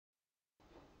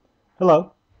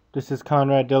Hello, this is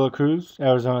Conrad De La Cruz,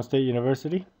 Arizona State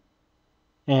University,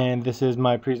 and this is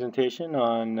my presentation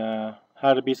on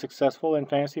how to be successful in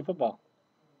fantasy football.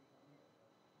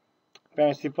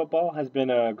 Fantasy football has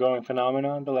been a growing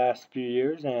phenomenon the last few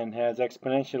years and has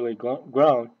exponentially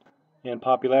grown in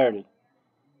popularity.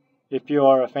 If you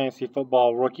are a fantasy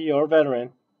football rookie or veteran,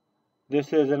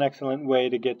 this is an excellent way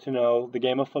to get to know the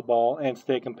game of football and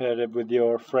stay competitive with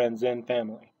your friends and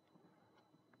family.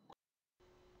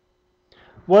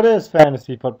 What is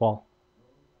fantasy football?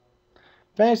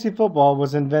 Fantasy football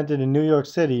was invented in New York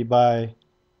City by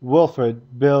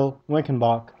Wilfred Bill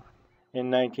Winkenbach in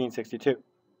 1962.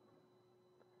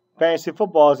 Fantasy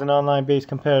football is an online-based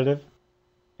competitive,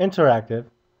 interactive,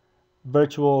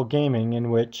 virtual gaming in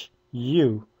which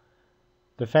you,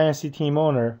 the fantasy team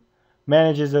owner,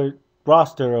 manages a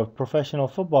roster of professional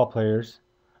football players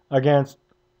against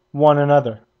one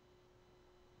another.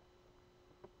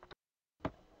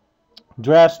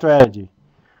 Draft strategy.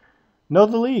 Know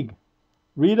the league.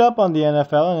 Read up on the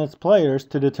NFL and its players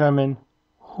to determine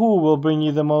who will bring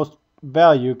you the most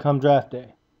value come draft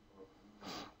day.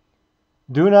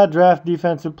 Do not draft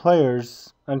defensive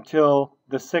players until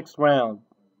the 6th round.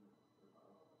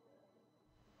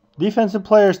 Defensive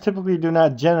players typically do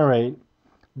not generate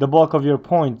the bulk of your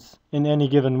points in any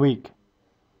given week.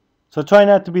 So try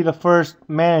not to be the first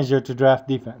manager to draft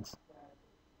defense.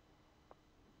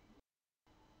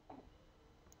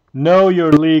 Know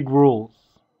your league rules.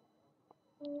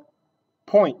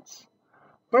 Points.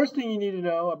 First thing you need to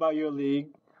know about your league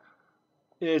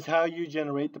is how you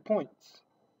generate the points.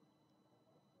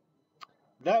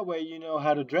 That way you know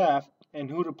how to draft and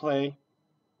who to play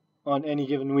on any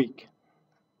given week.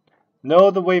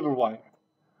 Know the waiver wire.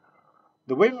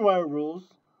 The waiver wire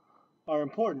rules are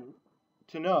important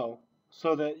to know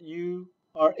so that you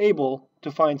are able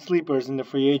to find sleepers in the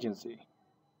free agency.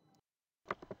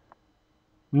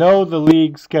 Know the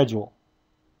league schedule.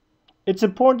 It's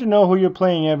important to know who you're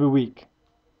playing every week.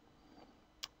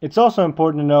 It's also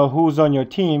important to know who's on your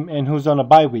team and who's on a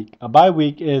bye week. A bye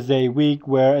week is a week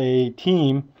where a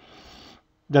team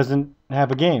doesn't have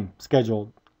a game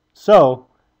scheduled. So,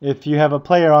 if you have a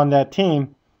player on that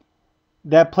team,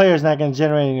 that player is not going to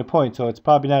generate any points, so it's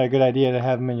probably not a good idea to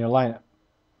have him in your lineup.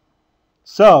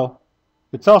 So,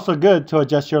 it's also good to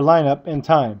adjust your lineup in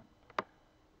time.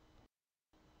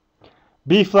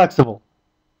 Be flexible.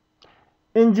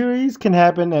 Injuries can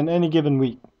happen in any given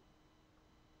week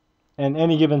and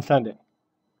any given Sunday.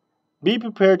 Be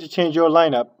prepared to change your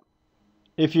lineup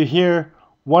if you hear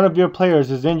one of your players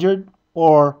is injured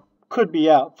or could be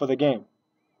out for the game.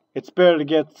 It's better to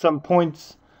get some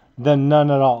points than none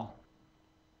at all.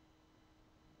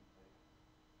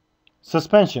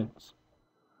 Suspensions.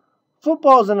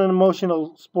 Football is an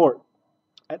emotional sport.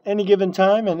 At any given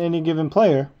time and any given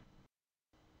player,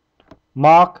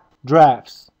 mock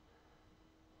drafts.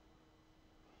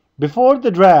 Before the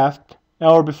draft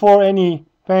or before any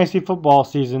fantasy football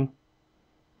season,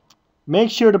 make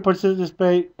sure to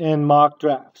participate in mock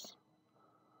drafts.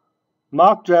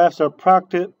 Mock drafts are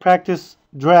practice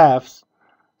drafts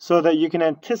so that you can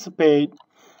anticipate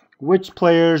which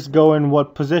players go in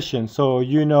what position, so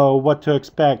you know what to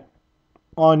expect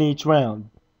on each round.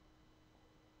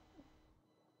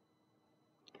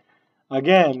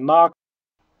 Again, mock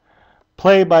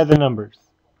play by the numbers.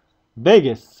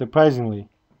 Vegas, surprisingly,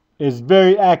 is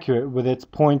very accurate with its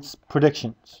points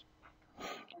predictions.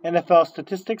 NFL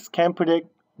statistics can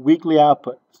predict weekly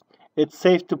outputs. It's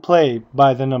safe to play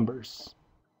by the numbers.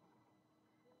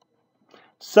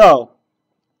 So,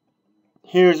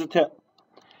 here's a tip.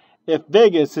 If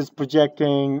Vegas is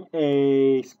projecting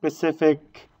a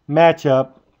specific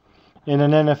matchup in an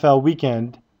NFL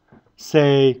weekend,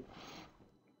 say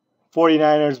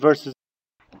 49ers versus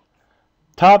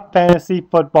top fantasy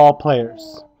football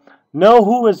players, know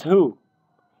who is who.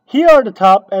 Here are the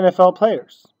top NFL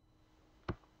players: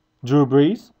 Drew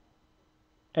Brees,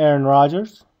 Aaron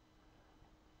Rodgers,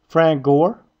 Frank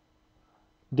Gore,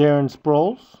 Darren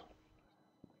Sproles,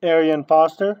 Arian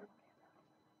Foster,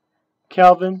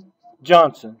 Calvin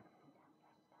Johnson.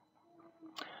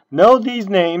 Know these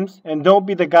names and don't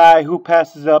be the guy who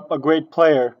passes up a great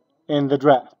player in the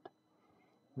draft.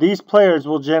 These players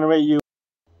will generate you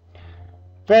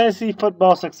fantasy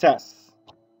football success.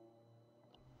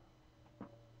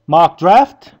 Mock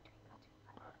draft,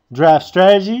 draft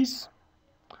strategies,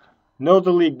 know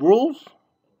the league rules,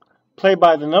 play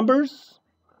by the numbers,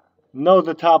 know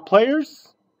the top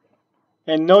players,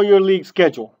 and know your league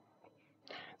schedule.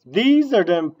 These are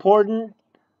the important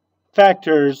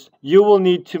factors you will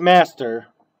need to master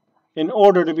in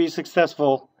order to be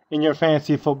successful in your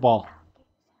fantasy football.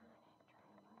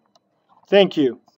 Thank you.